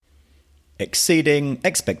Exceeding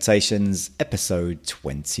Expectations, episode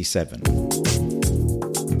 27.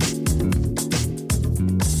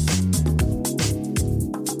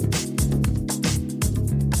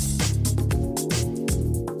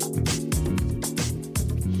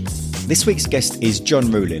 This week's guest is John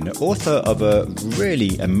Ruhlin, author of a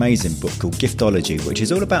really amazing book called Giftology, which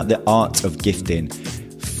is all about the art of gifting.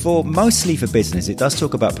 Mostly for business. It does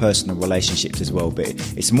talk about personal relationships as well, but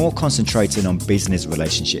it's more concentrating on business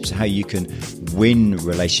relationships, how you can win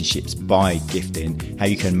relationships by gifting, how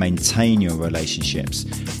you can maintain your relationships,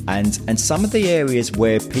 and some of the areas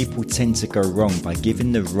where people tend to go wrong by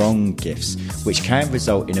giving the wrong gifts, which can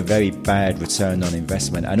result in a very bad return on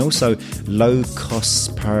investment and also low costs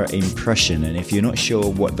per impression. And if you're not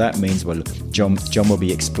sure what that means, well, John will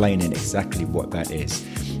be explaining exactly what that is.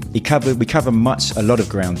 We cover a lot of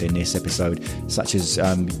ground in this episode, such as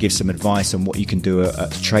give some advice on what you can do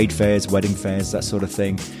at trade fairs, wedding fairs, that sort of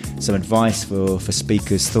thing. Some advice for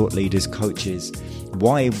speakers, thought leaders, coaches.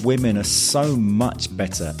 Why women are so much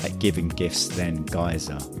better at giving gifts than guys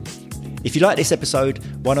are. If you like this episode,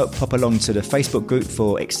 why not pop along to the Facebook group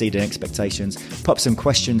for Exceeding Expectations, pop some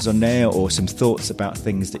questions on there or some thoughts about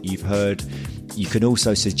things that you've heard. You can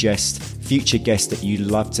also suggest future guests that you'd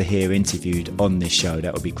love to hear interviewed on this show.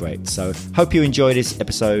 That would be great. So hope you enjoy this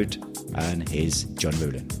episode, and here's John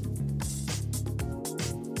Ruhlin.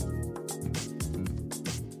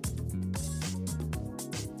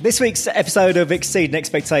 This week's episode of Exceeding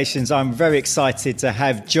Expectations, I'm very excited to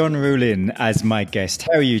have John Ruhlin as my guest.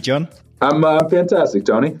 How are you, John? I'm fantastic,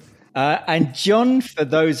 Tony. And John, for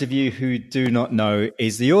those of you who do not know,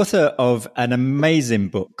 is the author of an amazing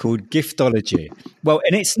book called Giftology. Well,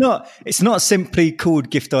 and it's not simply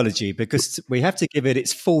called Giftology because we have to give it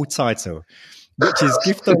its full title, which is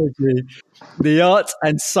Giftology, the art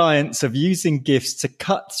and science of using gifts to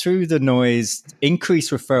cut through the noise,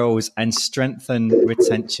 increase referrals, and strengthen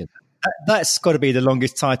retention. That's got to be the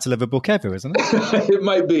longest title of a book ever, isn't it? It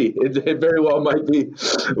might be. It very well might be.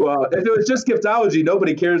 Well, if it was just Giftology,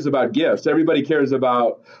 nobody cares about gifts. Everybody cares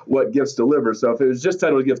about what gifts deliver. So if it was just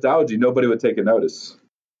titled Giftology, nobody would take a notice.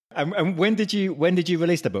 And when did you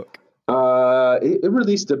release the book? It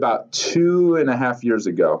released about 2.5 years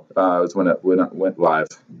ago. Was when it went live.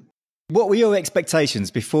 What were your expectations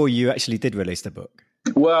before you actually did release the book?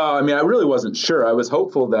 Well, I mean, I really wasn't sure. I was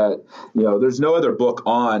hopeful that, there's no other book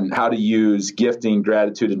on how to use gifting,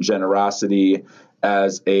 gratitude, and generosity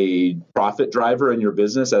as a profit driver in your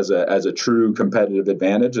business, as a true competitive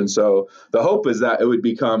advantage. And so the hope is that it would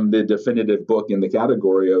become the definitive book in the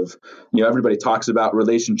category of, everybody talks about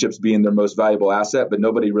relationships being their most valuable asset, but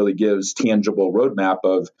nobody really gives tangible roadmap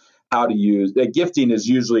of how to use. Gifting is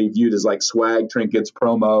usually viewed as like swag, trinkets,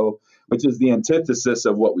 promo, which is the antithesis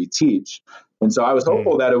of what we teach. And so I was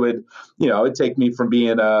hopeful that it would, it'd take me from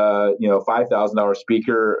being a, $5,000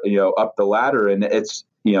 speaker, up the ladder. And it's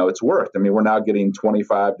worked. I mean, we're now getting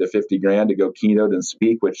 25 to 50 grand to go keynote and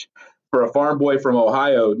speak, which for a farm boy from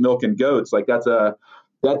Ohio, milking goats, like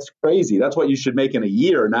that's crazy. That's what you should make in a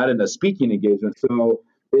year, not in a speaking engagement. So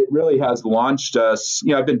it really has launched us.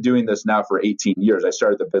 I've been doing this now for 18 years. I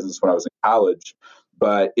started the business when I was in college,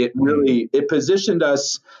 but it positioned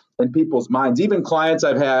us in people's minds. Even clients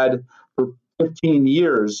I've had for 15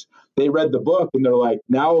 years, they read the book and they're like,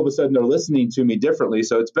 now all of a sudden they're listening to me differently.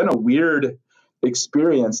 So it's been a weird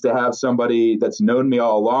experience to have somebody that's known me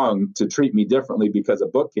all along to treat me differently because a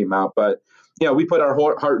book came out. But, we put our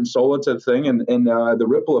heart and soul into the thing, and the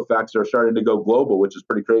ripple effects are starting to go global, which is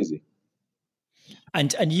pretty crazy.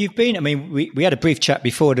 And you've been, we had a brief chat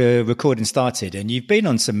before the recording started, and you've been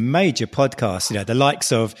on some major podcasts, the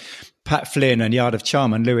likes of Pat Flynn and The Art of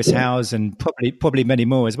Charm and Lewis Howes, and probably many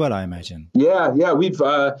more as well, I imagine. Yeah. We've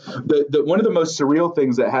one of the most surreal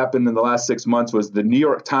things that happened in the last 6 months was the New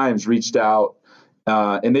York Times reached out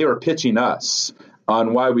and they were pitching us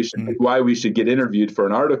on why we should get interviewed for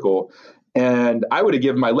an article. And I would have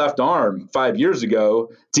given my left arm 5 years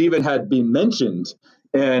ago to even had been mentioned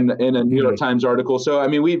in a New York Times article. So I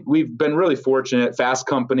mean, we've been really fortunate. Fast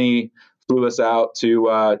Company flew us out to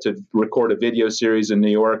record a video series in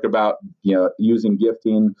New York about using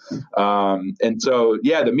gifting, and so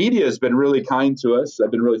the media has been really kind to us.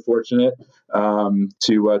 I've been really fortunate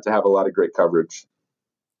to have a lot of great coverage.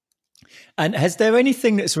 And has there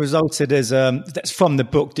anything that's resulted as that's from the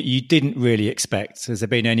book that you didn't really expect? Has there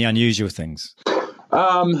been any unusual things?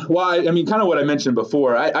 Well, I mean, kind of what I mentioned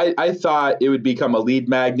before. I thought it would become a lead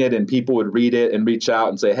magnet and people would read it and reach out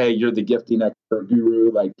and say, hey, you're the gifting expert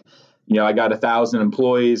guru. Like, I got 1,000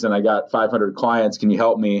 employees and I got 500 clients. Can you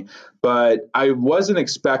help me? But I wasn't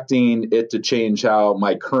expecting it to change how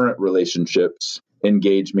my current relationships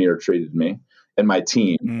engage me or treated me. and my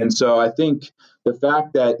team. And so I think the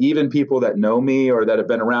fact that even people that know me or that have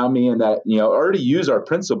been around me and that, already use our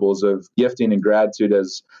principles of gifting and gratitude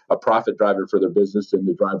as a profit driver for their business and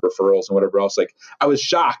to drive referrals and whatever else, like I was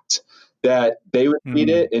shocked that they would read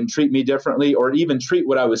it and treat me differently or even treat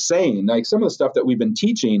what I was saying. Like some of the stuff that we've been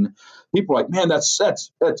teaching, people are like, man, that's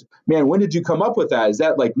man, when did you come up with that? Is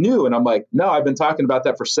that like new? And I'm like, no, I've been talking about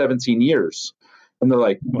that for 17 years. And they're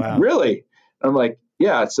like, wow, really? And I'm like,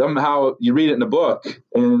 yeah, somehow you read it in a book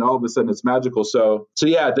and all of a sudden it's magical. So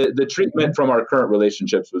yeah, the treatment from our current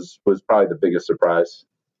relationships was probably the biggest surprise.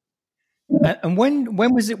 And when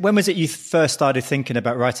was it you first started thinking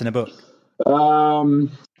about writing a book?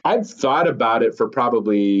 I've thought about it for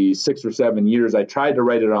probably 6 or 7 years. I tried to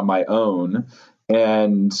write it on my own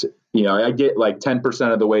and, I get like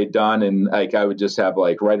 10% of the way done and like, I would just have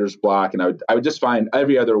like writer's block and I would just find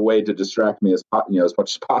every other way to distract me as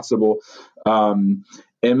much as possible. And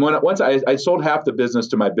once I sold half the business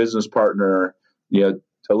to my business partner,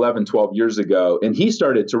 11, 12 years ago, and he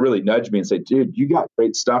started to really nudge me and say, dude, you got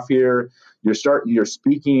great stuff here. Your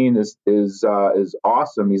speaking is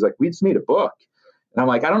awesome. He's like, we just need a book. And I'm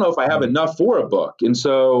like, I don't know if I have enough for a book. And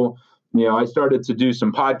so, I started to do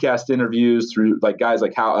some podcast interviews through like guys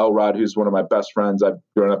like Hal Elrod, who's one of my best friends. I've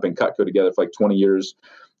grown up in Cutco together for like 20 years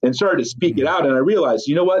and started to speak it out. And I realized,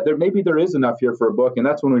 you know what, maybe there is enough here for a book. And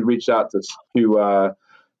that's when we reached out to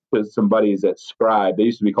some buddies at Scribe. They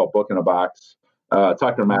used to be called Book in a Box.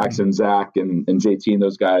 Tucker Max and Zach and JT and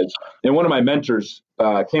those guys. And one of my mentors,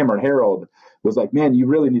 Cameron Harold, was like, man, you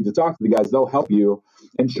really need to talk to the guys. They'll help you.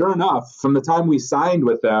 And sure enough, from the time we signed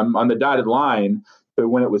with them on the dotted line to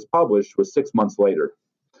when it was published was 6 months later.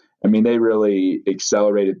 I mean, they really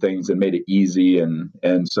accelerated things and made it easy. And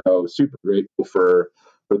so super grateful for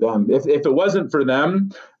them. If it wasn't for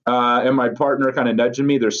them and my partner kind of nudging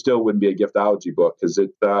me, there still wouldn't be a Giftology book because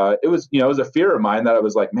it was a fear of mine that I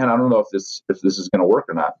was like, man, I don't know if this is going to work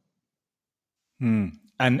or not.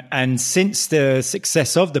 And since the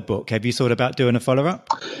success of the book, have you thought about doing a follow-up?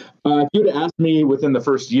 If you'd asked me within the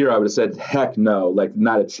first year, I would have said, heck no, like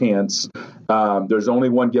not a chance. There's only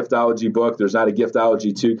one Giftology book. There's not a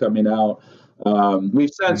Giftology 2 coming out.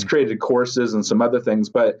 We've since created courses and some other things,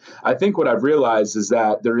 but I think what I've realized is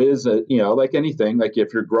that there is like anything, like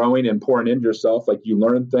if you're growing and pouring into yourself, like you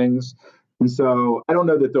learn things. And so I don't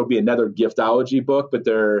know that there'll be another Giftology book, but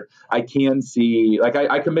I can see, like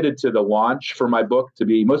I committed to the launch for my book to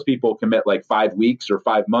be, most people commit like 5 weeks or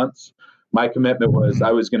 5 months. My commitment was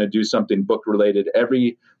I was going to do something book related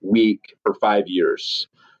every week for 5 years.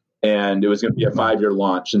 And it was going to be a 5-year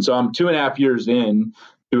launch. And so I'm 2.5 years in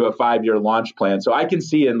to a 5-year launch plan. So I can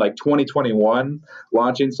see in like 2021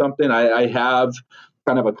 launching something. I have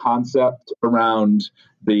kind of a concept around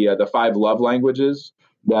the 5 love languages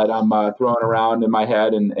that I'm throwing around in my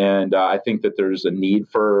head. And I think that there's a need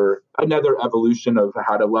for another evolution of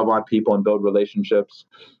how to love on people and build relationships.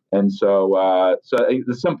 And so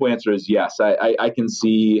the simple answer is yes. I can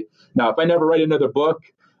see now if I never write another book,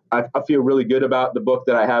 I feel really good about the book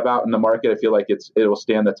that I have out in the market. I feel like it'll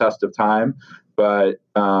stand the test of time. But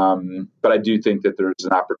I do think that there's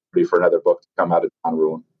an opportunity for another book to come out of John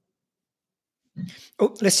Ruhlin.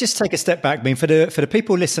 Oh, let's just take a step back, Ben. For the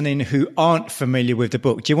people listening who aren't familiar with the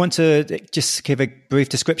book, do you want to just give a brief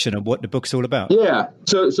description of what the book's all about? Yeah.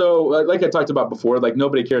 So like I talked about before, like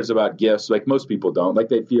nobody cares about gifts. Like most people don't. Like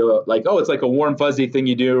they feel like, oh, it's like a warm, fuzzy thing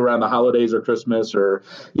you do around the holidays or Christmas, or,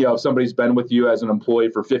 if somebody's been with you as an employee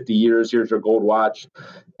for 50 years, here's your gold watch.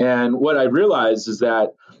 And what I realized is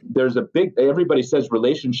that there's everybody says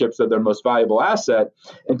relationships are their most valuable asset.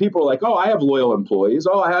 And people are like, oh, I have loyal employees.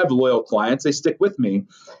 Oh, I have loyal clients. They stick with me.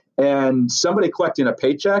 And somebody collecting a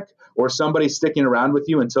paycheck or somebody sticking around with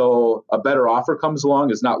you until a better offer comes along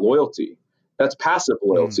is not loyalty. That's passive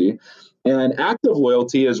loyalty. And active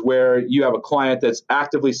loyalty is where you have a client that's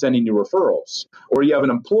actively sending you referrals, or you have an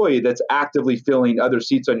employee that's actively filling other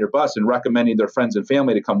seats on your bus and recommending their friends and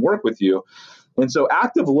family to come work with you. And so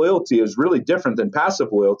active loyalty is really different than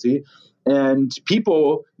passive loyalty. And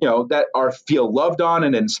people, that feel loved on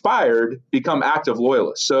and inspired become active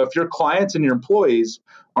loyalists. So if your clients and your employees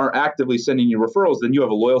aren't actively sending you referrals, then you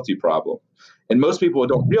have a loyalty problem. And most people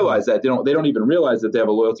don't realize that. They don't even realize that they have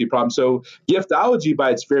a loyalty problem. So Giftology,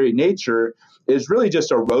 by its very nature, is really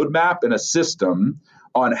just a roadmap and a system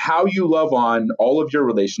on how you love on all of your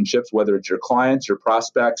relationships, whether it's your clients, your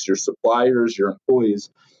prospects, your suppliers, your employees,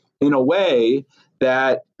 in a way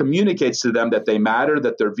that communicates to them that they matter,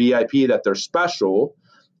 that they're VIP, that they're special,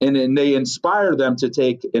 and they inspire them to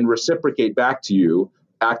take and reciprocate back to you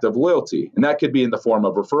active loyalty. And that could be in the form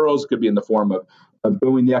of referrals, could be in the form of of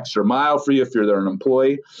going the extra mile for you if you're an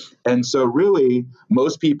employee. And so really,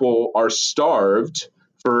 most people are starved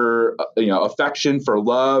for affection, for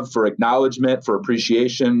love, for acknowledgement, for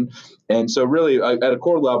appreciation. And so really at a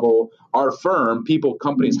core level, our firm,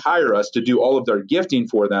 companies hire us to do all of their gifting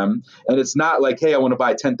for them. And it's not like, hey, I want to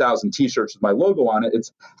buy 10,000 t-shirts with my logo on it.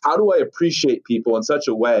 It's how do I appreciate people in such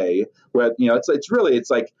a way where, it's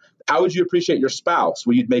like, how would you appreciate your spouse?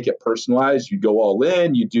 Well, you'd make it personalized. You'd go all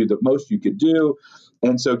in. You'd do the most you could do.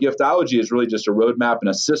 And so giftology is really just a roadmap and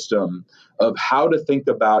a system of how to think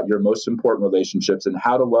about your most important relationships and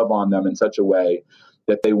how to love on them in such a way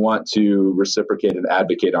that they want to reciprocate and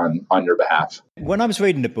advocate on your behalf. When I was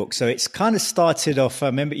reading the book, so it's kind of started off, I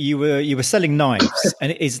remember you were selling knives.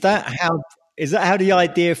 And is that how the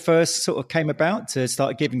idea first sort of came about to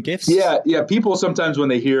start giving gifts? Yeah. People sometimes when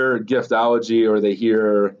they hear giftology or they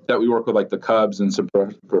hear that we work with like the Cubs and some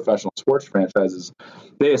professional sports franchises,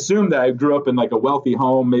 they assume that I grew up in like a wealthy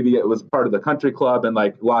home. Maybe it was part of the country club in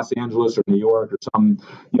like Los Angeles or New York or some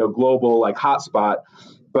global like hotspot.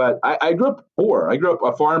 But I grew up poor. I grew up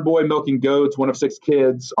a farm boy milking goats, one of 6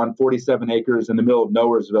 kids on 47 acres in the middle of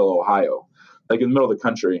Nowheresville, Ohio. Like in the middle of the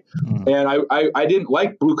country. And I didn't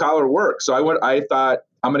like blue collar work. So I thought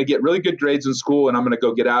I'm going to get really good grades in school and I'm going to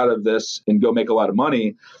go get out of this and go make a lot of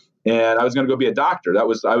money. And I was going to go be a doctor. I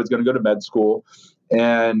was going to go to med school.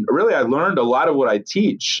 And really, I learned a lot of what I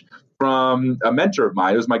teach from a mentor of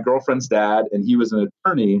mine. It was my girlfriend's dad, and he was an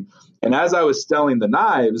attorney. And as I was selling the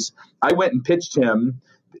knives, I went and pitched him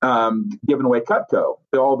giving away Cutco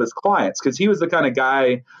to all of his clients, because he was the kind of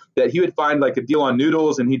guy that he would find like a deal on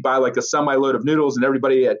noodles and he'd buy like a semi-load of noodles, and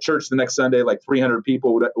everybody at church the next Sunday, like 300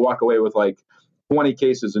 people would walk away with like 20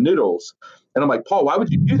 cases of noodles. And I'm like, Paul, why would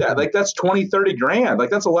you do that? Like, that's 20, 30 grand. Like,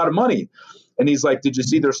 that's a lot of money. And he's like, did you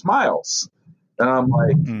see their smiles? And I'm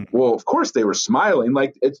like, well, of course they were smiling.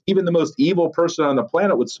 Like, it's even the most evil person on the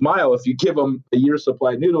planet would smile if you give them a year's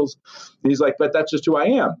supply of noodles. And he's like, but that's just who I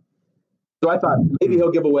am. So I thought maybe he'll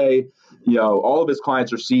give away, all of his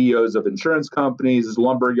clients are CEOs of insurance companies,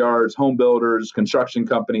 lumber yards, home builders, construction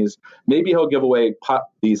companies. Maybe he'll give away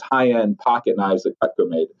these high-end pocket knives that Cutco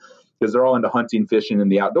made, because they're all into hunting, fishing,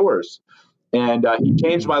 and the outdoors. And he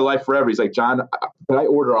changed my life forever. He's like, John, could I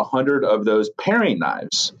order 100 of those paring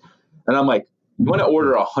knives? And I'm like, you want to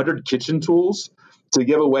order 100 kitchen tools to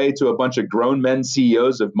give away to a bunch of grown men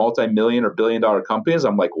CEOs of multi-million or billion-dollar companies?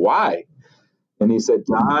 I'm like, why? And he said,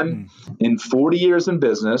 John, in 40 years in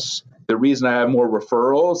business, the reason I have more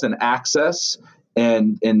referrals and access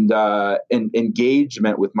and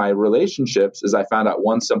engagement with my relationships is I found out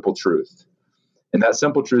one simple truth. And that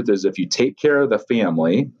simple truth is if you take care of the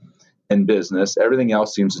family and business, everything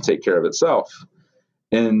else seems to take care of itself.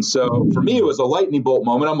 And so for me, it was a lightning bolt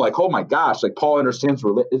moment. I'm like, oh my gosh, like Paul understands.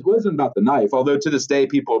 It wasn't about the knife. Although to this day,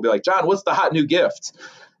 people will be like, John, what's the hot new gift?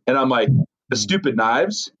 And I'm like, the stupid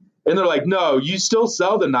knives. And they're like, no, you still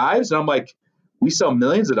sell the knives? And I'm like, we sell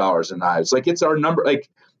millions of dollars in knives. Like, it's our number. Like,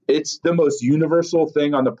 it's the most universal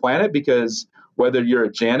thing on the planet, because whether you're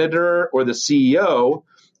a janitor or the CEO,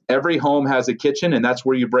 every home has a kitchen, and that's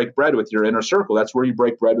where you break bread with your inner circle. That's where you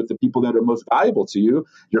break bread with the people that are most valuable to you.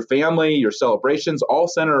 Your family, your celebrations, all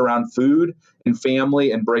center around food and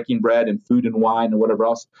family and breaking bread and food and wine and whatever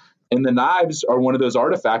else. And the knives are one of those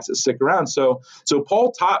artifacts that stick around. So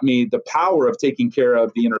Paul taught me the power of taking care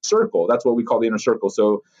of the inner circle. That's what we call the inner circle.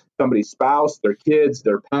 So somebody's spouse, their kids,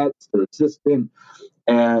 their pets, their assistant.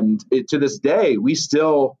 And to this day, we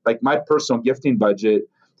still, like, my personal gifting budget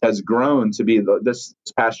has grown to be, this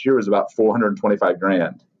past year was about 425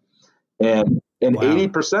 grand. And wow.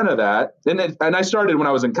 80% of that, and I started when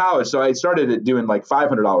I was in college. So I started at doing like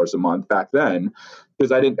 $500 a month back then,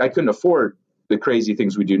 because I couldn't afford the crazy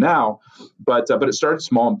things we do now, but it started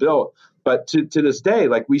small and built. But to this day,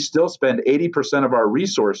 like, we still spend 80% of our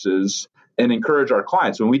resources and encourage our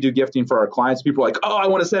clients. When we do gifting for our clients, people are like, oh, I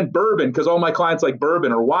want to send bourbon because all my clients like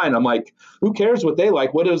bourbon or wine. I'm like, who cares what they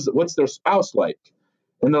like? What's their spouse like?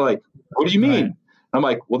 And they're like, what do you mean? Right. I'm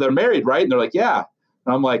like, well, they're married, right? And they're like, yeah.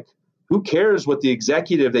 And I'm like, who cares what the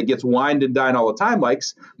executive that gets wined and dined all the time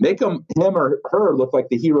likes? Make him or her look like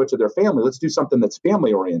the hero to their family. Let's do something that's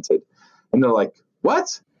family oriented. And they're like,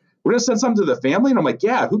 what? We're going to send something to the family? And I'm like,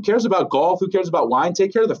 yeah, who cares about golf? Who cares about wine?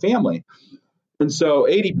 Take care of the family. And so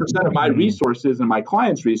 80% of my resources and my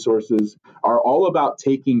clients' resources are all about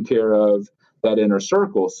taking care of that inner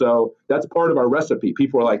circle. So that's part of our recipe.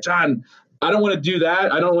 People are like, John, I don't want to do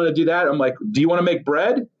that. I don't want to do that. I'm like, do you want to make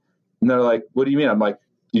bread? And they're like, what do you mean? I'm like,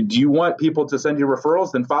 do you want people to send you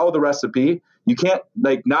referrals? Then follow the recipe. You can't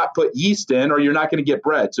like not put yeast in, or you're not going to get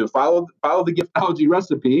bread. So follow the giftology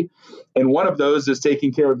recipe. And one of those is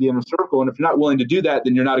taking care of the inner circle. And if you're not willing to do that,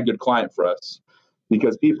 then you're not a good client for us.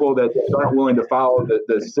 because people that aren't willing to follow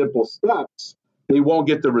the simple steps, they won't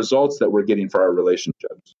get the results that we're getting for our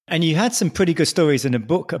relationships. And you had some pretty good stories in the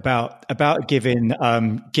book about giving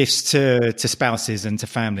gifts to spouses and to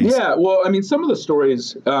families. Yeah, well, I mean, some of the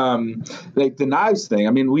stories, like the knives thing.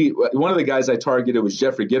 I mean, one of the guys I targeted was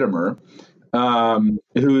Jeffrey Gitomer,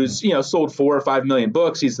 who's sold 4 or 5 million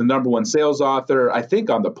books. He's the number one sales author, I think,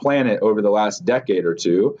 on the planet over the last decade or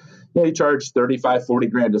two. He charged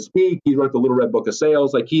 $35-40 to speak. He wrote the Little Red Book of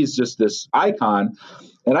Sales. Like, he's just this icon.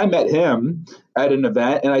 And I met him at an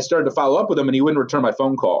event, and I started to follow up with him, and he wouldn't return my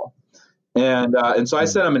phone call. And so I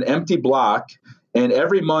sent him an empty block, and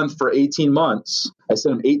every month for 18 months, I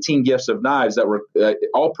sent him 18 gifts of knives that were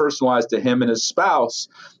all personalized to him and his spouse,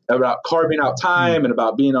 about carving out time and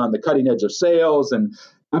about being on the cutting edge of sales. And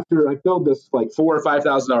after I filled this like $4,000 or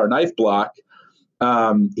 $5,000 knife block,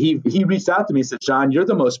 he reached out to me and said, "John, you're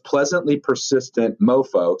the most pleasantly persistent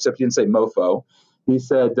mofo," except he didn't say mofo. He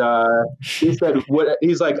said, what?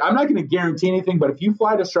 He's like, "I'm not going to guarantee anything, but if you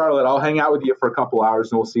fly to Charlotte, I'll hang out with you for a couple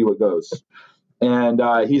hours and we'll see what goes." And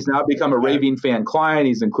he's now become a raving fan client.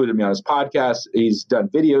 He's included me on his podcast. He's done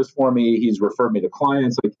videos for me. He's referred me to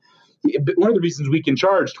clients. Like, one of the reasons we can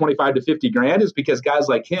charge $25 to $50,000 is because guys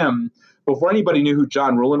like him, before anybody knew who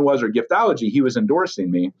John Ruhlin was or Giftology, he was endorsing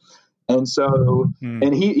me. And so,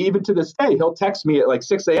 and he, even to this day, he'll text me at like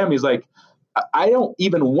 6 a.m. He's like, "I don't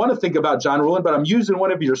even want to think about John Ruhlin, but I'm using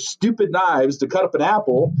one of your stupid knives to cut up an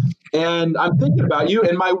apple, and I'm thinking about you.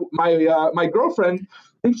 And my girlfriend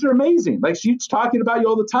thinks you're amazing. Like, she's talking about you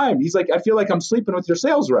all the time." He's like, "I feel like I'm sleeping with your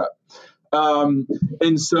sales rep."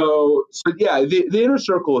 And so yeah, the inner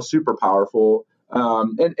circle is super powerful.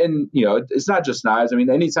 And it's not just knives. I mean,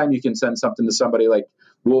 anytime you can send something to somebody, like,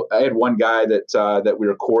 I had one guy that we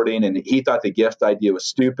were courting, and he thought the gift idea was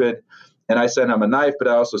stupid. And I sent him a knife, but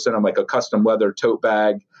I also sent him like a custom leather tote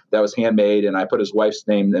bag that was handmade, and I put his wife's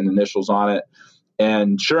name and initials on it.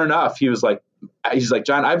 And sure enough, he's like,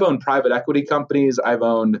 "John, I've owned private equity companies. I've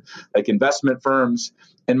owned like investment firms.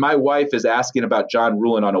 And my wife is asking about John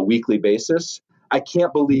Ruhlin on a weekly basis. I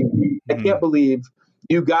can't believe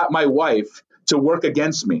you got my wife to work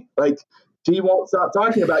against me. Like, she won't stop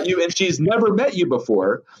talking about you, and she's never met you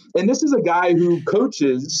before." And this is a guy who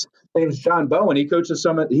coaches. His name is John Bowen. He coaches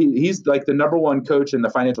he's like the number one coach in the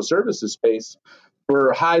financial services space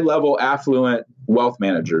for high level affluent wealth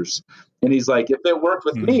managers. And he's like, "If it worked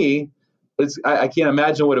with me, I can't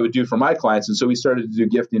imagine what it would do for my clients." And so we started to do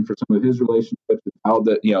gifting for some of his relationships.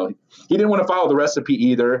 He didn't want to follow the recipe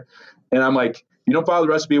either. And I'm like, "You don't follow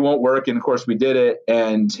the recipe, it won't work." And of course we did it.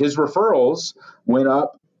 And his referrals went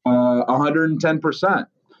up 110%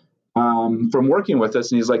 from working with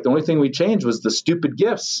us. And he's like, "The only thing we changed was the stupid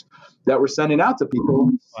gifts that we're sending out to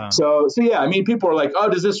people." Wow. So yeah, I mean, people are like, "Oh,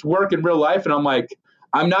 does this work in real life?" And I'm like,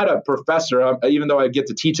 I'm not a professor, even though I get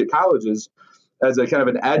to teach at colleges as a kind of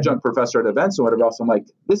an adjunct professor at events and whatever else. I'm like,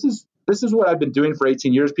 this is what I've been doing for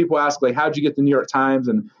 18 years. People ask, like, "How'd you get the New York Times?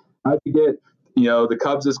 And how'd you get, the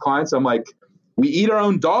Cubs as clients?" I'm like, we eat our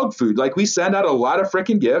own dog food. Like, we send out a lot of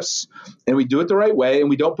freaking gifts, and we do it the right way, and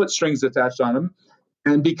we don't put strings attached on them.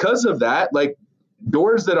 And because of that, like,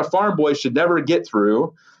 doors that a farm boy should never get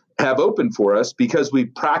through have opened for us because we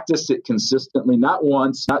practiced it consistently, not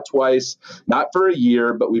once, not twice, not for a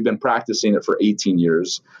year, but we've been practicing it for 18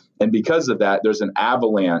 years. And because of that, there's an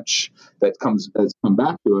avalanche that's come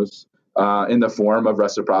back to us in the form of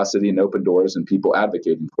reciprocity and open doors and people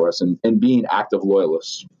advocating for us and being active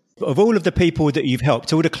loyalists. Of all of the people that you've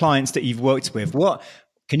helped, all the clients that you've worked with, what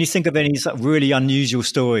can you think of any really unusual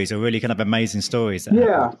stories or really kind of amazing stories?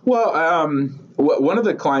 Yeah. Well, one of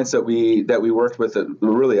the clients that we worked with,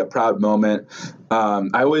 really a proud moment.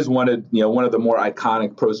 I always wanted, one of the more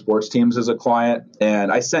iconic pro sports teams as a client.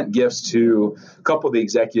 And I sent gifts to a couple of the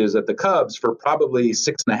executives at the Cubs for probably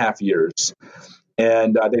 6.5 years.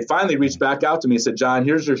 And they finally reached back out to me and said, "John,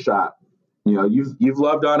 here's your shot. You've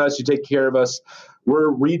loved on us. You take care of us. We're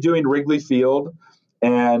redoing Wrigley Field.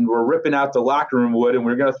 And we're ripping out the locker room wood, and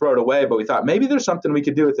we're going to throw it away. But we thought maybe there's something we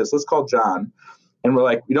could do with this. Let's call John." And we're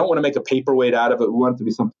like, "We don't want to make a paperweight out of it. We want it to be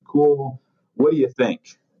something cool. What do you think?"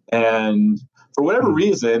 And for whatever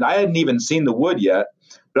reason, I hadn't even seen the wood yet.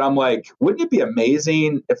 But I'm like, wouldn't it be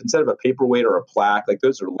amazing if instead of a paperweight or a plaque, like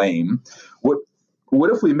those are lame, what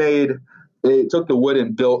if we they took the wood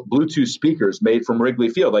and built Bluetooth speakers made from Wrigley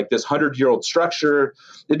Field, like this 100-year-old structure.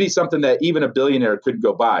 It'd be something that even a billionaire couldn't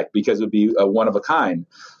go buy because it would be a one of a kind.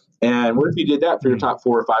 And what if you did that for your top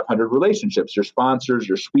 400 or 500 relationships, your sponsors,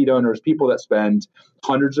 your suite owners, people that spend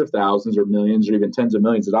hundreds of thousands or millions or even tens of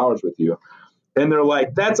millions of dollars with you? And they're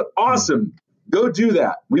like, "That's awesome. Go do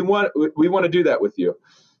that. We want to do that with you."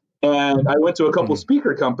 And I went to a couple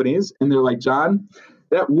speaker companies, and they're like, John,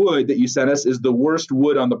 that wood that you sent us is the worst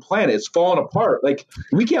wood on the planet. It's falling apart. Like,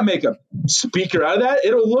 we can't make a speaker out of that.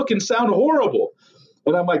 It'll look and sound horrible.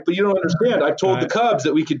 And I'm like, but you don't understand. I've told the Cubs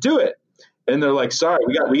that we could do it. And they're like, sorry,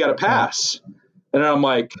 we got to pass. And I'm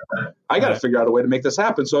like, I got to figure out a way to make this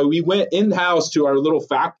happen. So we went in-house to our little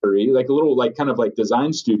factory, like a little, like, kind of like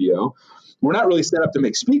design studio. We're not really set up to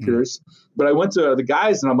make speakers, but I went to the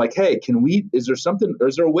guys and I'm like, hey, is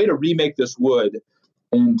there a way to remake this wood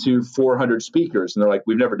into 400 speakers? And they're like,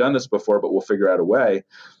 we've never done this before, but we'll figure out a way.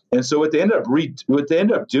 And so what they ended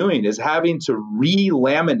up doing is having to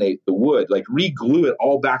re-laminate the wood, like re-glue it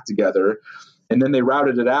all back together. And then they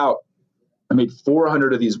routed it out. I made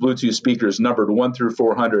 400 of these Bluetooth speakers numbered 1 through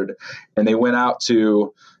 400. And they went out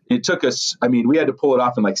it took us, we had to pull it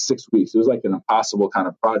off in like 6 weeks. It was like an impossible kind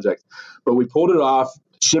of project, but we pulled it off,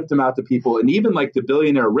 shipped them out to people. And even like the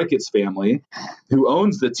billionaire Ricketts family, who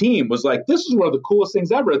owns the team, was like, this is one of the coolest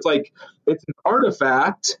things ever. It's like, it's an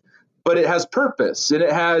artifact, but it has purpose, and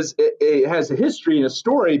it has a history and a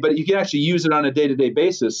story, but you can actually use it on a day-to-day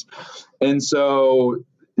basis. And so,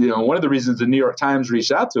 one of the reasons the New York Times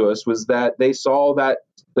reached out to us was that they saw that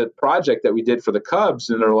the project that we did for the Cubs,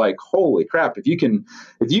 and they're like, holy crap, if you can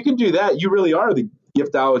do that, you really are the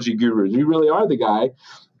giftology gurus. You really are the guy.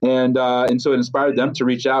 And so it inspired them to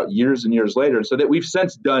reach out years and years later. So that we've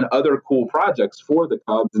since done other cool projects for the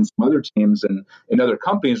Cubs and some other teams and other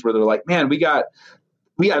companies where they're like, man, we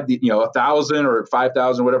have 1,000 or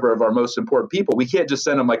 5,000, whatever, of our most important people. We can't just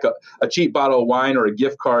send them like a cheap bottle of wine or a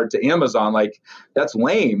gift card to Amazon. Like, that's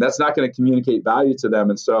lame. That's not going to communicate value to them.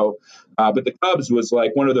 And so, but the Cubs was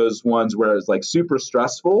like one of those ones where it's like super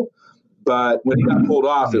stressful. But when it got pulled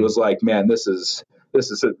off, it was like, man, this is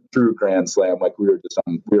a true grand slam. Like, we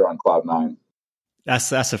were on cloud nine.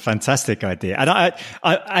 That's a fantastic idea. And I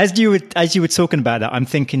as you were talking about that, I'm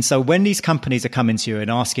thinking, so when these companies are coming to you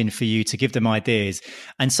and asking for you to give them ideas,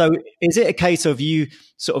 and so is it a case of you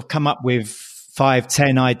sort of come up with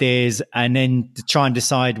 5-10 ideas and then to try and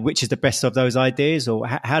decide which is the best of those ideas, or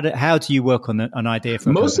how do you work on an idea?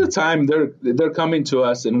 For most of the time, they're coming to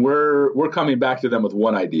us and we're coming back to them with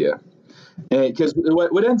one idea, because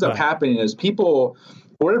what ends up happening is people,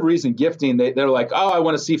 for whatever reason, gifting, they're like, oh, I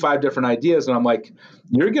want to see 5 different ideas. And I'm like,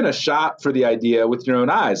 you're going to shop for the idea with your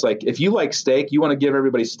own eyes. Like, if you like steak, you want to give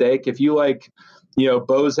everybody steak. If you like,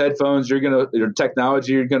 Bose headphones, you're going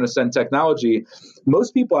to send technology.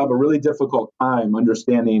 Most people have a really difficult time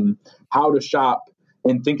understanding how to shop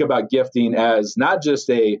and think about gifting as not just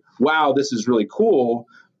wow, this is really cool,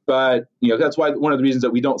 but, that's why one of the reasons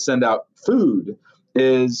that we don't send out food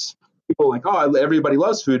is people are like, oh, everybody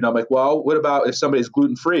loves food. And I'm like, well, what about if somebody's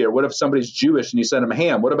gluten-free, or what if somebody's Jewish and you send them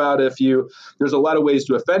ham? What about if there's a lot of ways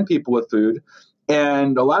to offend people with food.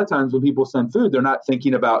 And a lot of times when people send food, they're not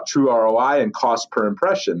thinking about true ROI and cost per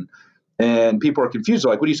impression. And people are confused.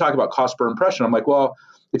 They're like, what are you talking about, cost per impression? I'm like, well,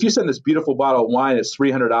 if you send this beautiful bottle of wine, it's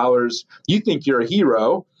 $300. You think you're a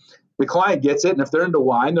hero. The client gets it. And if they're into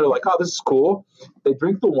wine, they're like, oh, this is cool. They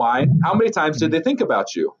drink the wine. How many times did they think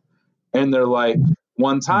about you? And they're like,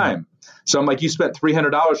 one time. So I'm like, you spent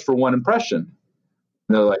 $300 for one impression.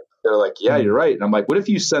 And they're like, yeah, you're right. And I'm like, what if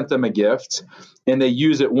you sent them a gift and they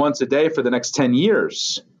use it once a day for the next 10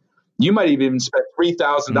 years? You might even spend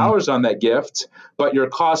 $3,000 on that gift, but your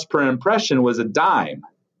cost per impression was a dime,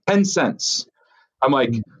 10 cents. I'm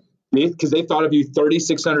like, because they thought of you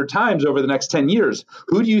 3,600 times over the next 10 years.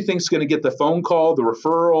 Who do you think is going to get the phone call, the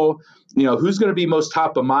referral? Who's going to be most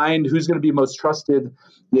top of mind? Who's going to be most trusted?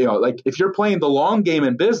 Like, if you're playing the long game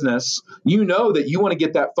in business, that you want to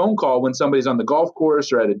get that phone call when somebody's on the golf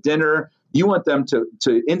course or at a dinner. You want them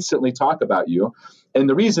to instantly talk about you. And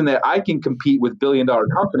the reason that I can compete with billion-dollar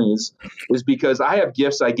companies is because I have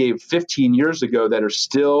gifts I gave 15 years ago that are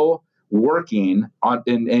still working on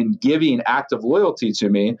and giving active loyalty to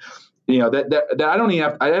me. That I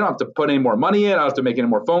don't have to put any more money in. I don't have to make any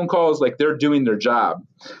more phone calls. Like, they're doing their job.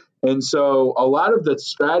 And so a lot of the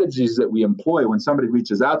strategies that we employ when somebody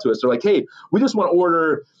reaches out to us, they're like, hey, we just want to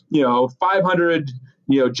order, 500,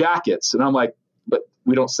 jackets. And I'm like, but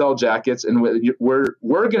we don't sell jackets. And we're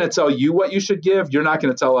going to tell you what you should give. You're not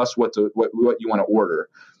going to tell us what you want to order.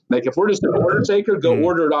 Like, if we're just an order taker, go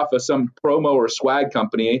order it off of some promo or swag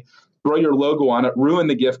company, throw your logo on it, ruin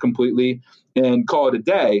the gift completely, and call it a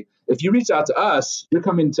day. If you reach out to us, you're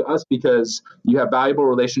coming to us because you have valuable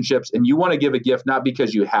relationships and you want to give a gift, not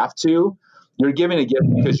because you have to. You're giving a gift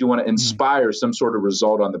because you want to inspire some sort of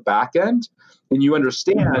result on the back end. And you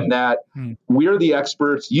understand that we're the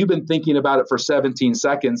experts. You've been thinking about it for 17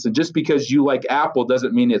 seconds. And just because you like Apple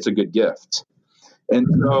doesn't mean it's a good gift. And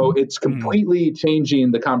so it's completely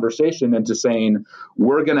changing the conversation into saying,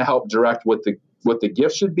 we're going to help direct what the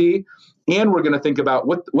gift should be. And we're going to think about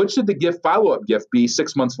what should the gift follow-up gift be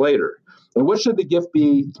 6 months later? And what should the gift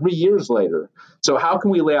be 3 years later? So how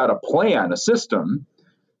can we lay out a plan, a system,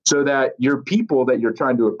 so that your people that you're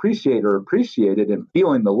trying to appreciate are appreciated and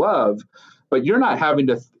feeling the love, but you're not having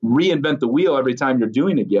to reinvent the wheel every time you're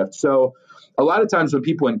doing a gift. So a lot of times when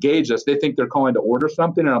people engage us, they think they're calling to order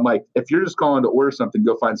something. And I'm like, if you're just calling to order something,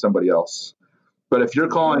 go find somebody else. But if you're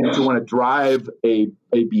calling to want to drive a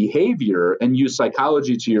behavior and use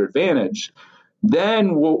psychology to your advantage,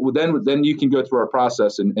 then then you can go through our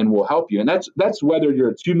process and we'll help you. And that's whether you're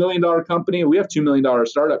a $2 million company. We have $2 million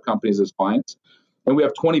startup companies as clients, and we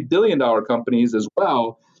have $20 billion companies as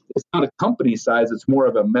well. It's not a company size. It's more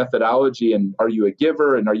of a methodology. And are you a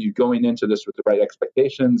giver? And are you going into this with the right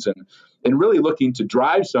expectations and really looking to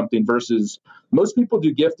drive something versus most people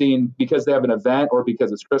do gifting because they have an event or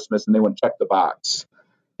because it's Christmas and they want to check the box.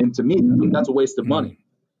 And to me, that's a waste of money.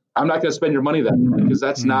 I'm not going to spend your money that way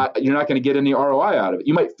because you're not going to get any ROI out of it.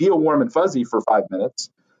 You might feel warm and fuzzy for 5 minutes,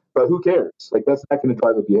 but who cares? Like, that's not going to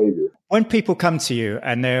drive a behavior. When people come to you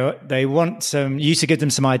and they want you to give them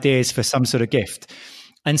some ideas for some sort of gift.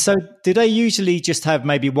 And so do they usually just have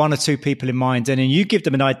maybe one or two people in mind, and then you give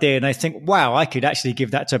them an idea and they think, wow, I could actually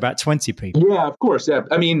give that to about 20 people? Yeah, of course. Yeah.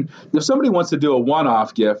 I mean, if somebody wants to do a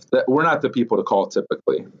one-off gift, we're not the people to call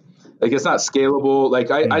typically. Like, it's not scalable.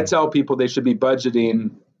 Like I tell people they should be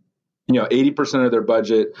budgeting 80% of their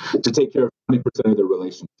budget to take care of 20% of their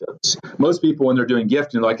relationships. Most people, when they're doing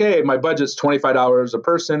gifting, they're like, hey, my budget's $25 a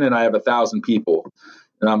person and I have 1,000 people.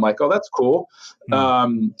 And I'm like, oh, that's cool.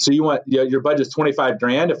 So you want your budget's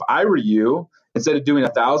 $25,000. If I were you, instead of doing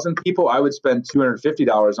 1,000 people, I would spend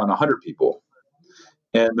 $250 on 100 people.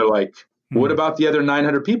 And they're like, what about the other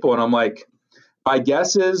 900 people? And I'm like, my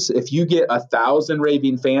guess is if you get 1,000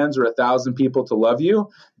 raving fans or 1,000 people to love you,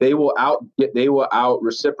 they will out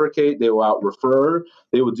reciprocate, they will out refer,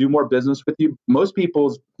 they will do more business with you. Most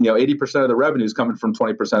people's 80% of the revenue is coming from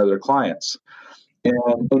 20% of their clients.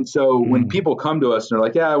 And so when people come to us and they're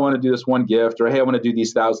like, yeah, I want to do this one gift, or hey, I want to do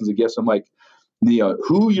these thousands of gifts, I'm like,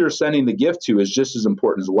 who you're sending the gift to is just as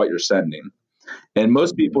important as what you're sending. And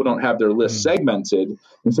most people don't have their list segmented.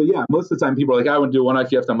 And so, yeah, most of the time people are like, I want to do a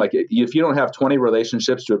one-off gift. I'm like, if you don't have 20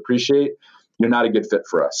 relationships to appreciate, you're not a good fit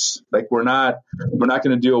for us. Like, we're not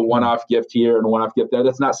going to do a one-off gift here and a one-off gift there.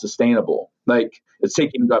 That's not sustainable. Like, it's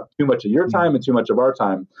taking up too much of your time and too much of our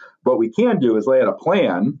time. What we can do is lay out a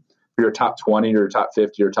plan for your top 20 or your top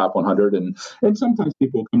 50 or top 100. And sometimes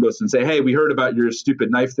people come to us and say, hey, we heard about your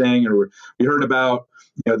stupid knife thing, or we heard about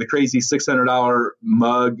the crazy $600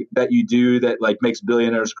 mug that you do that like makes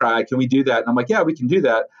billionaires cry. Can we do that? And I'm like, yeah, we can do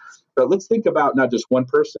that. But let's think about not just one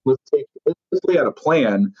person. Let's lay out a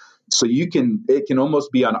plan so it can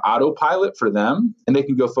almost be on autopilot for them, and they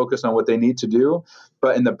can go focus on what they need to do.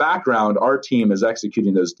 But in the background, our team is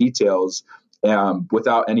executing those details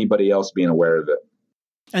without anybody else being aware of it.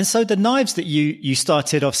 And so the knives that you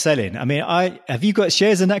started off selling, I mean, have you got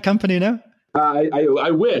shares in that company now?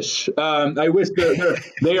 I wish. I wish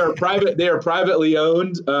they are private. They are privately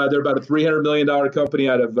owned. They're about a $300 million company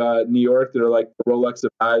out of New York. They're like the Rolex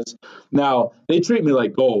of knives. Now they treat me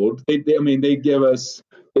like gold. They give us.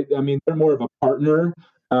 They're more of a partner.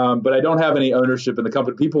 But I don't have any ownership in the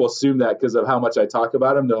company. People assume that because of how much I talk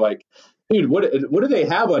about them. They're like, dude, what do they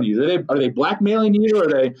have on you? Are they blackmailing you? Are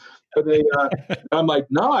they? I'm like,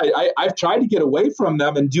 no. I've tried to get away from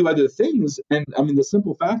them and do other things. And the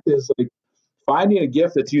simple fact is, like, finding a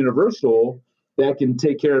gift that's universal that can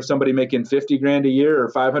take care of somebody making $50,000 a year or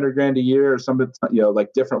 $500,000 a year or somebody,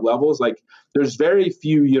 like different levels. Like, there's very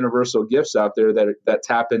few universal gifts out there that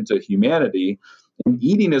tap into humanity. And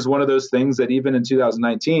eating is one of those things that even in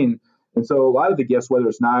 2019, and so a lot of the gifts, whether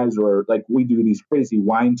it's knives or like we do these crazy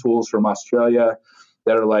wine tools from Australia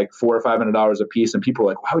that are like $400 or $500 a piece, and people are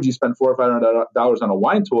like, why would you spend $400 or $500 on a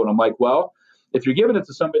wine tool? And I'm like, well, if you're giving it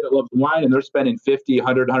to somebody that loves wine and they're spending $50,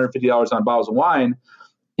 $100, $150 on bottles of wine,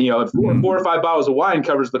 if 4 or 5 bottles of wine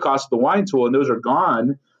covers the cost of the wine tool, and those are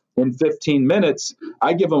gone in 15 minutes,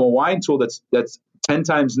 I give them a wine tool that's 10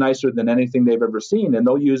 times nicer than anything they've ever seen, and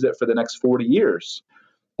they'll use it for the next 40 years.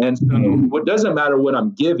 And so what doesn't matter what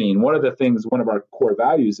I'm giving, one of our core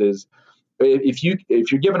values is if you're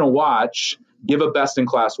giving a watch, give a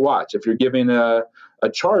best-in-class watch. If you're giving a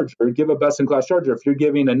charger, give a best-in-class charger. If you're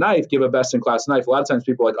giving a knife, give a best-in-class knife. A lot of times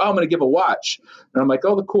people are like, oh, I'm going to give a watch. And I'm like,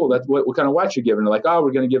 oh, cool. That's what kind of watch you're giving? They're like, oh,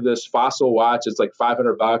 we're going to give this Fossil watch. It's like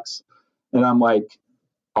 $500. And I'm like,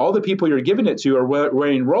 all the people you're giving it to are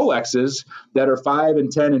wearing Rolexes that are 5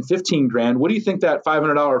 and 10 and 15 grand. What do you think that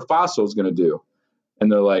 $500 Fossil is going to do?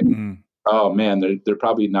 And they're like, oh man, they're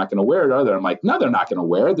probably not going to wear it, are they? I'm like, no, they're not going to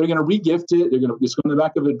wear it. They're going to regift it. They're going to just go in the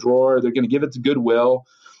back of a drawer. They're going to give it to Goodwill.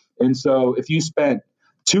 And so if you spent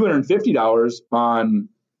 $250 on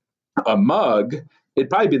a mug, it'd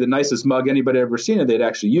probably be the nicest mug anybody ever seen if they'd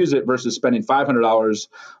actually use it versus spending $500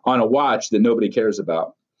 on a watch that nobody cares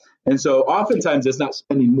about. And so oftentimes it's not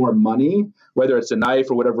spending more money, whether it's a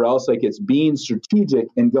knife or whatever else, like it's being strategic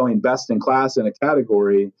and going best in class in a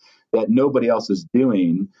category that nobody else is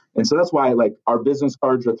doing. And so that's why like our business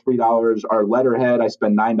cards are $3, our letterhead, I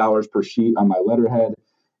spend $9 per sheet on my letterhead.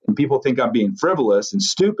 And people think I'm being frivolous and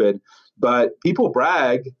stupid, but people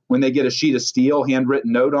brag when they get a sheet of steel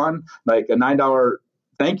handwritten note on, like a $9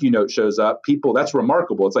 thank you note shows up. People, that's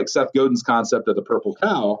remarkable. It's like Seth Godin's concept of the purple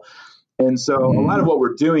cow. And so a lot of what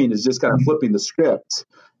we're doing is just kind of flipping the script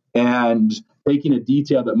and taking a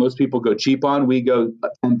detail that most people go cheap on. We go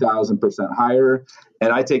 10,000% higher.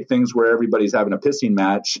 And I take things where everybody's having a pissing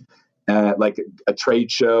match, like a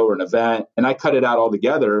trade show or an event, and I cut it out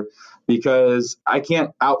altogether because I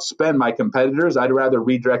can't outspend my competitors. I'd rather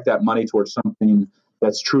redirect that money towards something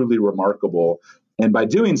that's truly remarkable. And by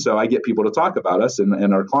doing so, I get people to talk about us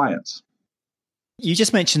and our clients. You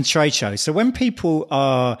just mentioned trade shows. So when people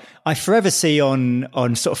are, I forever see on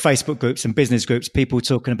sort of Facebook groups and business groups, people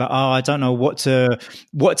talking about, I don't know what to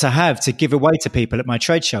have to give away to people at my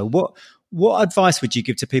trade show. What advice would you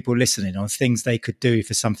give to people listening on things they could do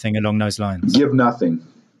for something along those lines? Give nothing.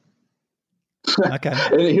 Okay.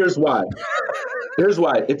 And here's why.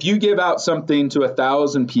 If you give out something to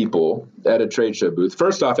 1,000 people at a trade show booth,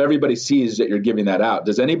 first off, everybody sees that you're giving that out.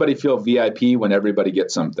 Does anybody feel VIP when everybody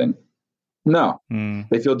gets something? No,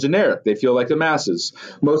 They feel generic. They feel like the masses.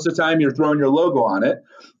 Most of the time you're throwing your logo on it,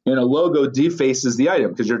 and a logo defaces the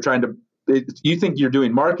item because you think you're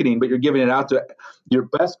doing marketing, but you're giving it out to your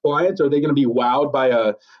best clients. Are they going to be wowed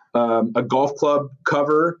by a golf club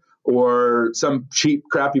cover or some cheap,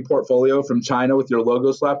 crappy portfolio from China with your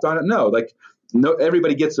logo slapped on it? No,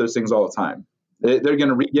 everybody gets those things all the time. They're going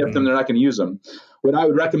to re-gift them. They're not going to use them. What I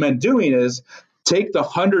would recommend doing is take the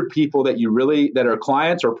 100 people that are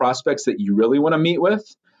clients or prospects that you really want to meet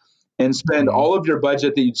with, and spend all of your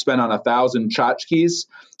budget that you'd spend on 1,000 tchotchkes,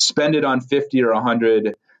 spend it on 50 or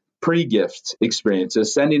 100 pre-gift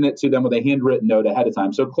experiences, sending it to them with a handwritten note ahead of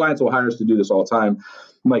time. So clients will hire us to do this all the time.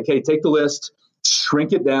 I'm like, hey, take the list,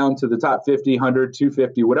 shrink it down to the top 50, 100,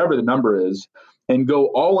 250, whatever the number is, and go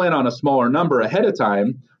all in on a smaller number ahead of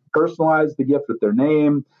time, personalize the gift with their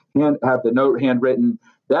name, and have the note handwritten.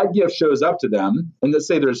 That gift shows up to them. And let's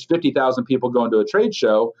say there's 50,000 people going to a trade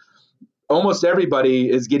show. Almost everybody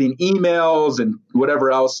is getting emails and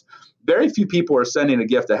whatever else. Very few people are sending a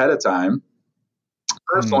gift ahead of time,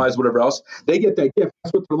 personalized, whatever else. They get that gift.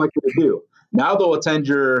 That's what they're likely to do. Now they'll attend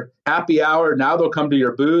your happy hour. Now they'll come to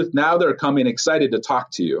your booth. Now they're coming excited to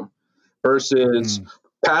talk to you versus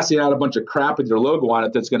passing out a bunch of crap with your logo on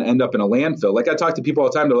it that's going to end up in a landfill. Like I talk to people all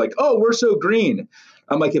the time. They're like, oh, we're so green.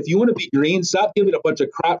 I'm like, if you want to be green, stop giving a bunch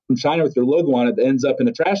of crap from China with your logo on it that ends up in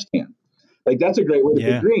a trash can. Like that's a great way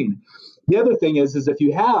to be green. The other thing is if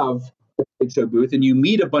you have a trade show booth and you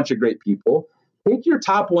meet a bunch of great people, take your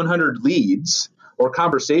top 100 leads or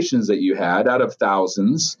conversations that you had out of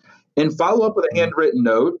thousands and follow up with a handwritten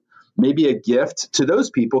note, maybe a gift to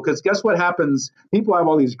those people. Because guess what happens? People have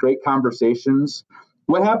all these great conversations.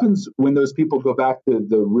 What happens when those people go back to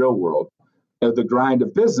the real world, the grind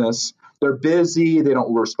of business? They're busy. They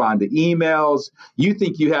don't respond to emails. You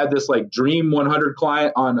think you had this like dream 100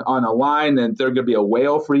 client on a line and they're going to be a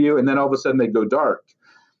whale for you. And then all of a sudden they go dark.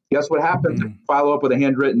 Guess what happens? Follow up with a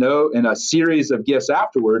handwritten note and a series of gifts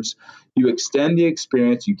afterwards. You extend the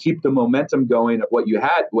experience. You keep the momentum going of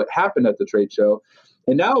what happened at the trade show.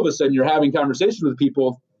 And now all of a sudden you're having conversations with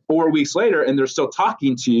people 4 weeks later, and they're still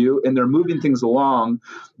talking to you and they're moving things along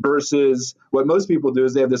versus what most people do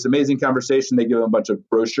is they have this amazing conversation. They give them a bunch of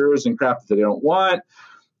brochures and crap that they don't want.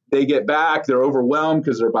 They get back, they're overwhelmed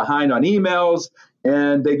because they're behind on emails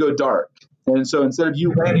and they go dark. And so instead of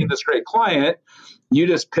you landing this great client, you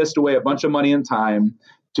just pissed away a bunch of money and time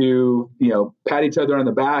to, pat each other on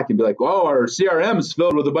the back and be like, oh, our CRM is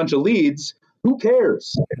filled with a bunch of leads. Who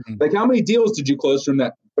cares? Like how many deals did you close from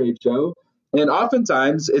that trade show? And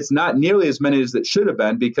oftentimes it's not nearly as many as it should have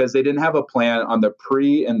been because they didn't have a plan on the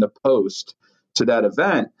pre and the post to that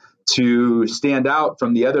event to stand out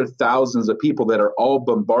from the other thousands of people that are all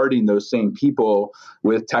bombarding those same people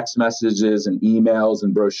with text messages and emails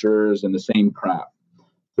and brochures and the same crap.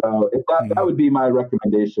 So that would be my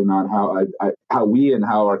recommendation on how we and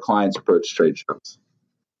how our clients approach trade shows.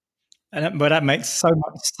 But that makes so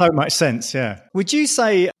much sense, yeah. Would you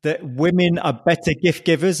say that women are better gift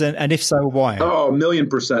givers, and if so, why? Oh,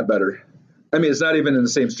 1,000,000% better. I mean, it's not even in the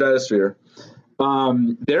same stratosphere.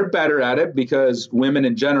 They're better at it because women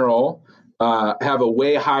in general have a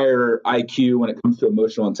way higher IQ when it comes to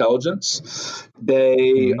emotional intelligence.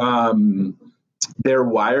 They're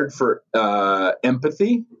wired for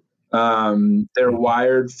empathy. They're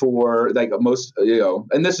wired for like most,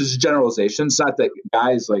 and this is generalization. It's not that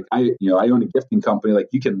guys like I own a gifting company. Like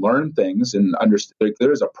you can learn things and understand. Like,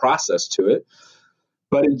 there's a process to it.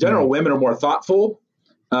 But in general, women are more thoughtful.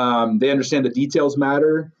 They understand the details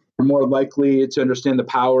matter. They're more likely to understand the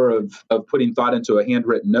power of putting thought into a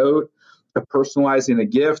handwritten note, of personalizing a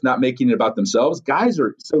gift, not making it about themselves. Guys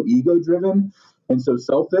are so ego driven and so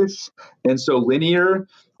selfish and so linear.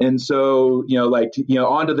 And so,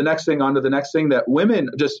 on to the next thing, that women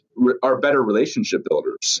just are better relationship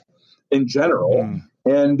builders in general.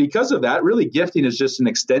 And because of that, really gifting is just an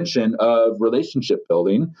extension of relationship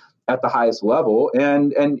building at the highest level.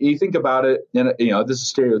 And you think about it, and this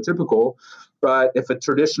is stereotypical, but if a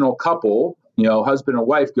traditional couple, husband and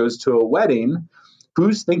wife goes to a wedding,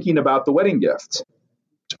 who's thinking about the wedding gift?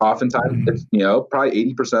 Oftentimes, it's,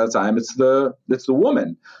 probably 80% of the time, it's the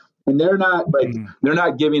woman. And they're not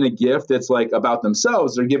giving a gift that's like about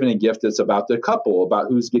themselves. They're giving a gift that's about the couple, about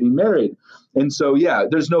who's getting married. And so,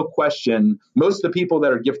 there's no question. Most of the people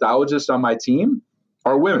that are giftologists on my team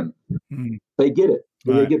are women. They get it.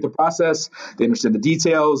 They get the process. They understand the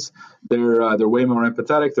details. They're way more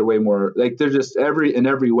empathetic. They're way more they're just in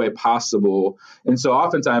every way possible. And so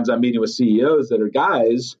oftentimes I'm meeting with CEOs that are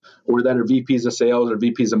guys or that are VPs of sales or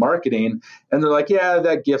VPs of marketing. And they're like, yeah,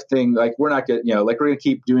 that gift thing, like we're not going to, we're going to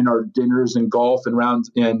keep doing our dinners and golf and rounds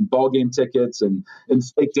and ball game tickets and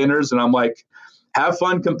steak dinners. And I'm like, have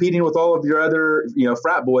fun competing with all of your other,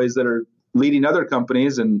 frat boys that are leading other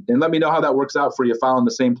companies and let me know how that works out for you following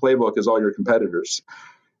the same playbook as all your competitors.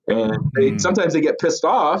 And sometimes they get pissed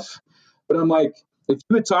off, but I'm like, if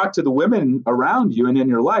you would talk to the women around you and in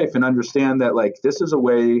your life and understand that like, this is a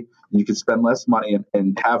way you can spend less money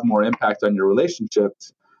and have more impact on your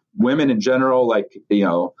relationships. Women in general, like, a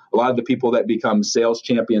lot of the people that become sales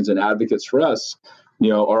champions and advocates for us,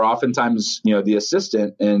 are oftentimes, the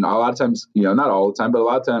assistant. And a lot of times, not all the time, but a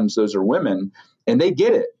lot of times those are women and they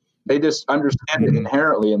get it. They just understand it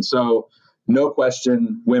inherently. And so no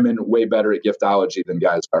question, women way better at giftology than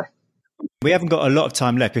guys are. We haven't got a lot of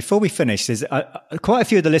time left. Before we finish, there's quite a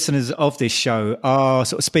few of the listeners of this show are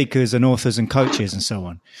sort of speakers and authors and coaches and so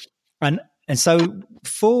on. And so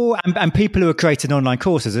and people who are creating online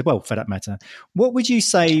courses as well, for that matter, what would you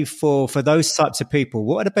say for those types of people?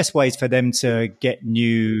 What are the best ways for them to get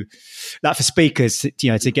for speakers,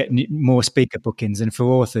 to get more speaker bookings, and for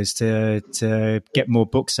authors to get more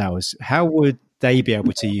book sales? How would they be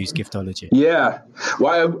able to use giftology? Yeah.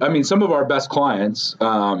 Well, I mean, some of our best clients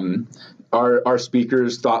are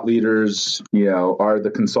speakers, thought leaders, are the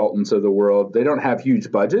consultants of the world. They don't have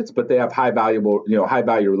huge budgets, but they have high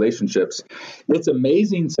value relationships. It's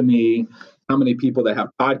amazing to me how many people that have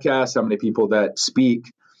podcasts, how many people that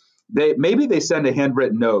speak. Maybe they send a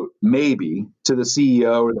handwritten note, maybe, to the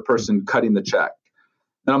CEO or the person cutting the check.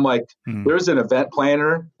 And I'm like, there's an event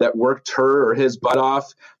planner that worked her or his butt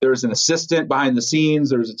off. There's an assistant behind the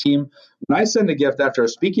scenes. There's a team. When I send a gift after a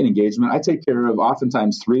speaking engagement, I take care of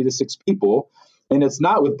oftentimes 3 to 6 people. And it's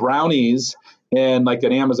not with brownies and like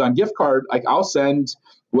an Amazon gift card. Like I'll send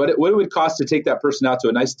what it would cost to take that person out to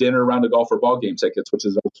a nice dinner, around a golf or ball game tickets, which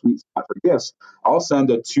is a sweet spot for gifts. I'll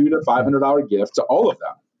send a $200 to $500 gift to all of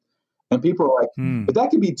them. And people are like, but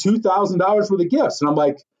that could be $2,000 worth of gifts. And I'm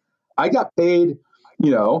like, I got paid,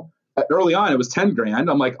 early on it was 10 grand.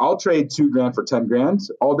 I'm like, I'll trade $2,000 for 10 grand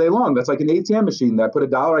all day long. That's like an ATM machine that I put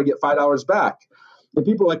 $1, I get $5 back. And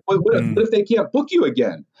people are like, what if they can't book you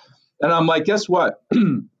again? And I'm like, guess what?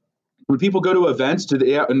 When people go to events,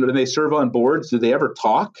 when they serve on boards, do they ever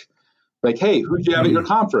talk? Like, hey, who'd you have at your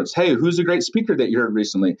conference? Hey, who's a great speaker that you heard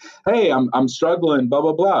recently? Hey, I'm struggling, blah,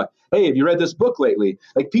 blah, blah. Hey, have you read this book lately?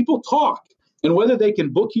 Like people talk. And whether they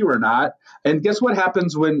can book you or not, and guess what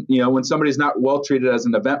happens when somebody's not well treated as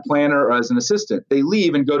an event planner or as an assistant? They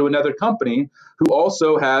leave and go to another company who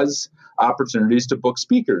also has opportunities to book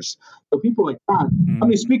speakers. So people are like, God, how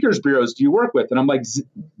many speakers bureaus do you work with? And I'm like,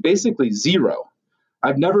 basically 0.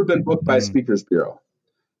 I've never been booked by a speakers bureau.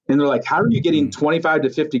 And they're like, how are you getting 25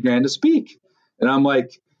 to 50 grand to speak? And I'm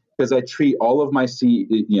like, because I treat all of my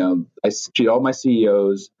CEOs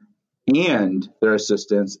and their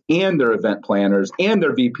assistants and their event planners and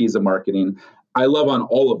their VPs of marketing. I love on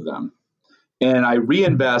all of them. And I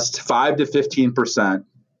reinvest 5 to 15%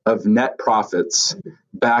 of net profits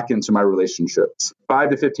back into my relationships. 5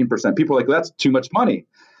 to 15%. People are like, that's too much money.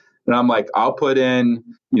 And I'm like, I'll put in,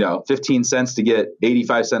 15 cents to get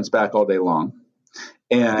 85 cents back all day long.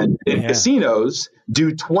 And in casinos,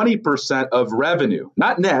 do 20% of revenue,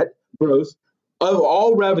 not net, gross, of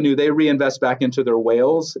all revenue they reinvest back into their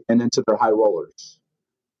whales and into their high rollers.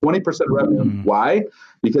 20% of revenue. Why?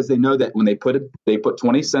 Because they know that when they put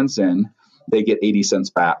 20 cents in, they get 80 cents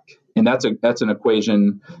back. And that's an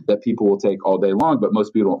equation that people will take all day long, but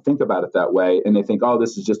most people don't think about it that way. And they think, oh,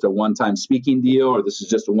 this is just a one-time speaking deal, or this is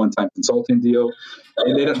just a one-time consulting deal.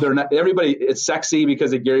 And they're not, everybody, it's sexy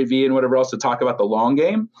because of Gary Vee and whatever else to talk about the long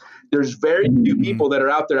game. There's very few people that are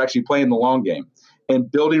out there actually playing the long game and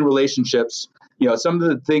building relationships. You know, some of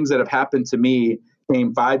the things that have happened to me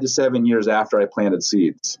came 5 to 7 years after I planted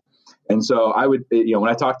seeds. And so I would, you know, when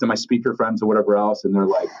I talk to my speaker friends or whatever else, and they're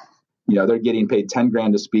like, you know, they're getting paid 10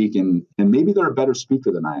 grand to speak, and maybe they're a better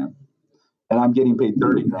speaker than I am, and I'm getting paid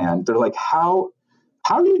 30 grand. They're like, how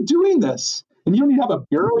are you doing this? And you don't even have a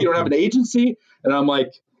bureau, you don't have an agency. And I'm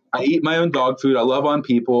like, I eat my own dog food. I love on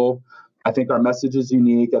people. I think our message is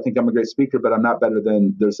unique. I think I'm a great speaker, but I'm not better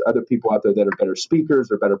than, there's other people out there that are better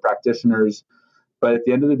speakers or better practitioners. But at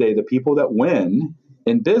the end of the day, the people that win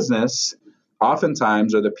in business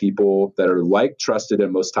oftentimes are the people that are liked, trusted,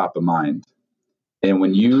 and most top of mind. And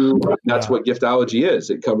that's what Giftology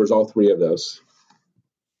is. It covers all three of those.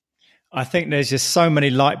 I think there's just so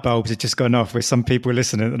many light bulbs that just gone off with some people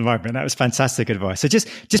listening at the moment. That was fantastic advice. So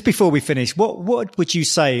just before we finish, what would you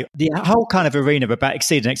say, the whole kind of arena about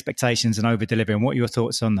exceeding expectations and over-delivering, what are your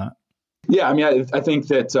thoughts on that? Yeah, I mean, I think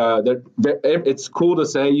that it's cool to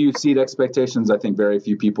say you exceed expectations. I think very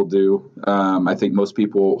few people do. I think most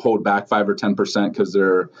people hold back 5 or 10% because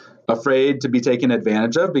they're afraid to be taken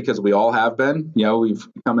advantage of, because we all have been. You know, we've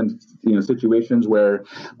come in situations where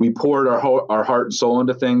we poured our heart and soul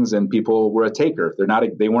into things, and people were a taker.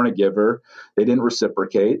 They weren't a giver. They didn't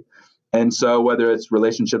reciprocate. And so whether it's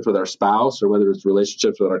relationships with our spouse or whether it's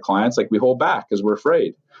relationships with our clients, like, we hold back because we're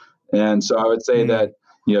afraid. And so I would say that,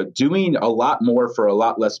 you know, doing a lot more for a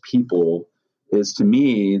lot less people is, to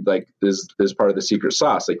me, like, is part of the secret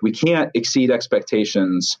sauce. Like, we can't exceed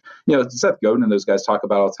expectations. You know, Seth Godin and those guys talk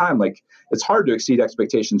about all the time. Like, it's hard to exceed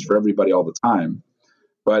expectations for everybody all the time.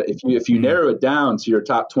 But if you narrow it down to your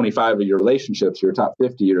top 25 of your relationships, your top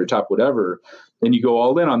 50, or your top whatever, and you go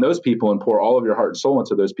all in on those people and pour all of your heart and soul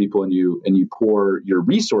into those people, and you pour your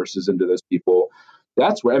resources into those people,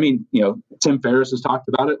 that's where, I mean, you know, Tim Ferriss has talked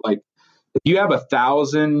about it. Like, if you have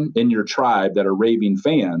 1,000 in your tribe that are raving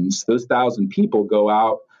fans, those 1,000 people go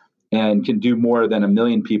out and can do more than 1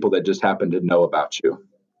 million people that just happen to know about you.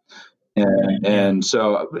 And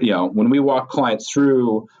so, you know, when we walk clients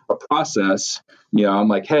through a process, you know, I'm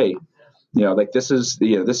like, hey, you know, like, this is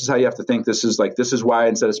how you have to think. This is why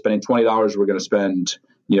instead of spending $20, we're going to spend,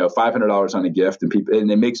 you know, $500 on a gift,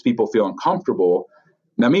 and it makes people feel uncomfortable.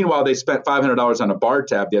 Now, meanwhile, they spent $500 on a bar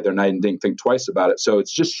tab the other night and didn't think twice about it. So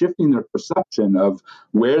it's just shifting their perception of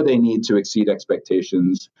where they need to exceed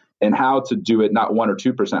expectations and how to do it, not 1 or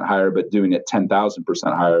 2% higher, but doing it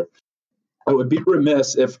 10,000% higher. I would be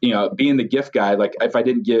remiss if, you know, being the gift guy, like, if I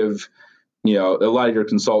didn't give, you know, a lot of your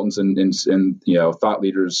consultants and you know, thought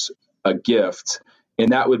leaders a gift.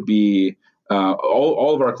 And that would be,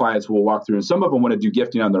 all of our clients will walk through, and some of them want to do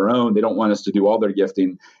gifting on their own. They don't want us to do all their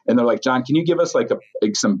gifting. And they're like, John, can you give us like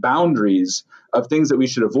some boundaries of things that we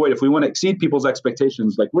should avoid? If we want to exceed people's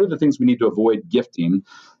expectations, like, what are the things we need to avoid gifting?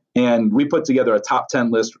 And we put together a top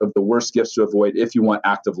 10 list of the worst gifts to avoid if you want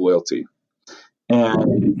active loyalty.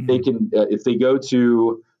 And they can, if they go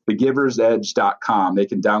to thegiversedge.com, they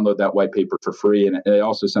can download that white paper for free. And it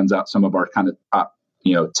also sends out some of our kind of top,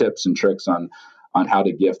 you know, tips and tricks on how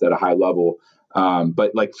to gift at a high level.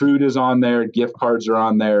 But like, food is on there, gift cards are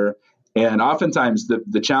on there. And oftentimes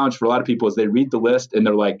the challenge for a lot of people is they read the list and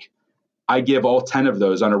they're like, I give all 10 of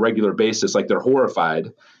those on a regular basis. Like, they're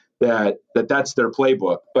horrified that's their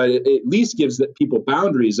playbook. But it at least gives people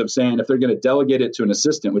boundaries of saying, if they're going to delegate it to an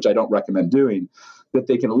assistant, which I don't recommend doing, that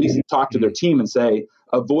they can at least talk to their team and say,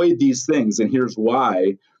 avoid these things, and here's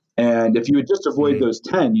why. And if you would just avoid those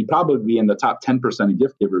 10, you'd probably be in the top 10% of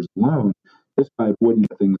gift givers alone, just by avoiding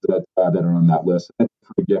the things that are on that list. That's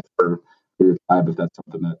a gift for your tribe, if that's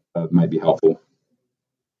something that might be helpful.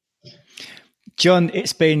 John,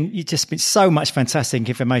 you've just been so much fantastic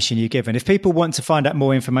information you've given. If people want to find out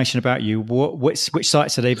more information about you, which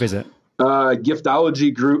sites do they visit?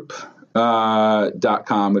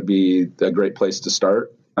 Giftologygroup.com would be a great place to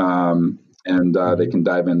start. And they can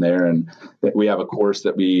dive in there. And we have a course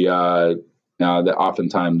that that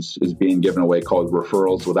oftentimes is being given away called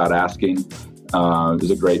Referrals Without Asking. It's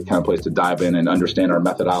a great kind of place to dive in and understand our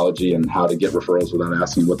methodology and how to get referrals without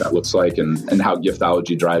asking, what that looks like, and how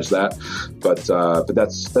Giftology drives that. But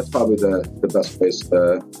that's probably the best place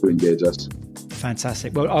to engage us.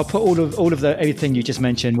 Fantastic. Well, I'll put all of the everything you just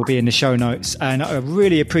mentioned will be in the show notes, and I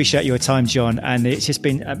really appreciate your time, John. And it's just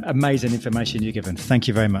been amazing information you've given. Thank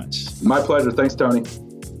you very much. My pleasure. Thanks, Tony.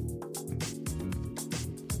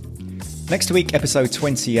 Next week, episode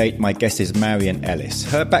 28, my guest is Marion Ellis.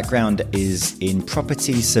 Her background is in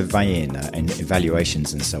property surveying and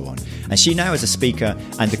evaluations and so on. And she now is a speaker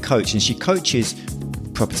and a coach, and she coaches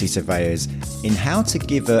property surveyors in how to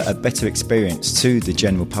give a better experience to the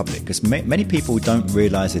general public, because many people don't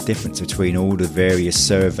realise the difference between all the various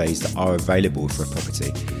surveys that are available for a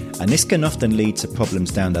property. And this can often lead to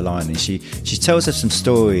problems down the line. And she tells us some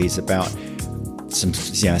stories about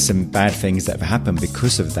some bad things that have happened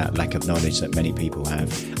because of that lack of knowledge that many people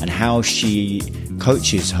have, and how she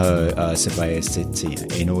coaches her surveyors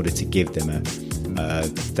to in order to give them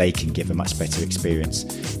they can give a much better experience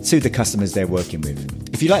to the customers they're working with.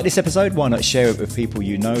 If you like this episode, why not share it with people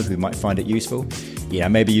you know who might find it useful? Yeah,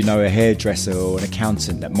 maybe you know a hairdresser or an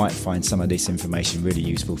accountant that might find some of this information really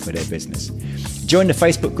useful for their business. Join the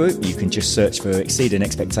Facebook group. You can just search for Exceeding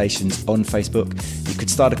Expectations on Facebook. You could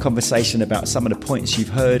start a conversation about some of the points you've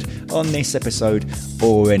heard on this episode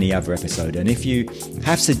or any other episode. And if you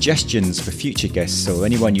have suggestions for future guests or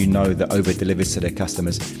anyone you know that over-delivers to their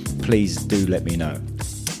customers, please do let me know.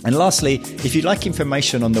 And lastly, if you'd like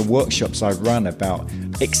information on the workshops I run about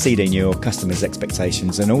exceeding your customers'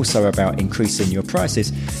 expectations and also about increasing your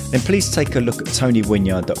prices, then please take a look at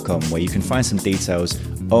tonywinyard.com, where you can find some details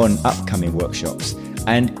on upcoming workshops.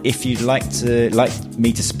 And if you'd like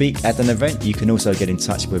me to speak at an event, you can also get in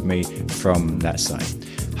touch with me from that site.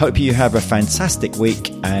 Hope you have a fantastic week,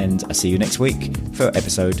 and I'll see you next week for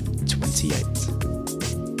episode 28.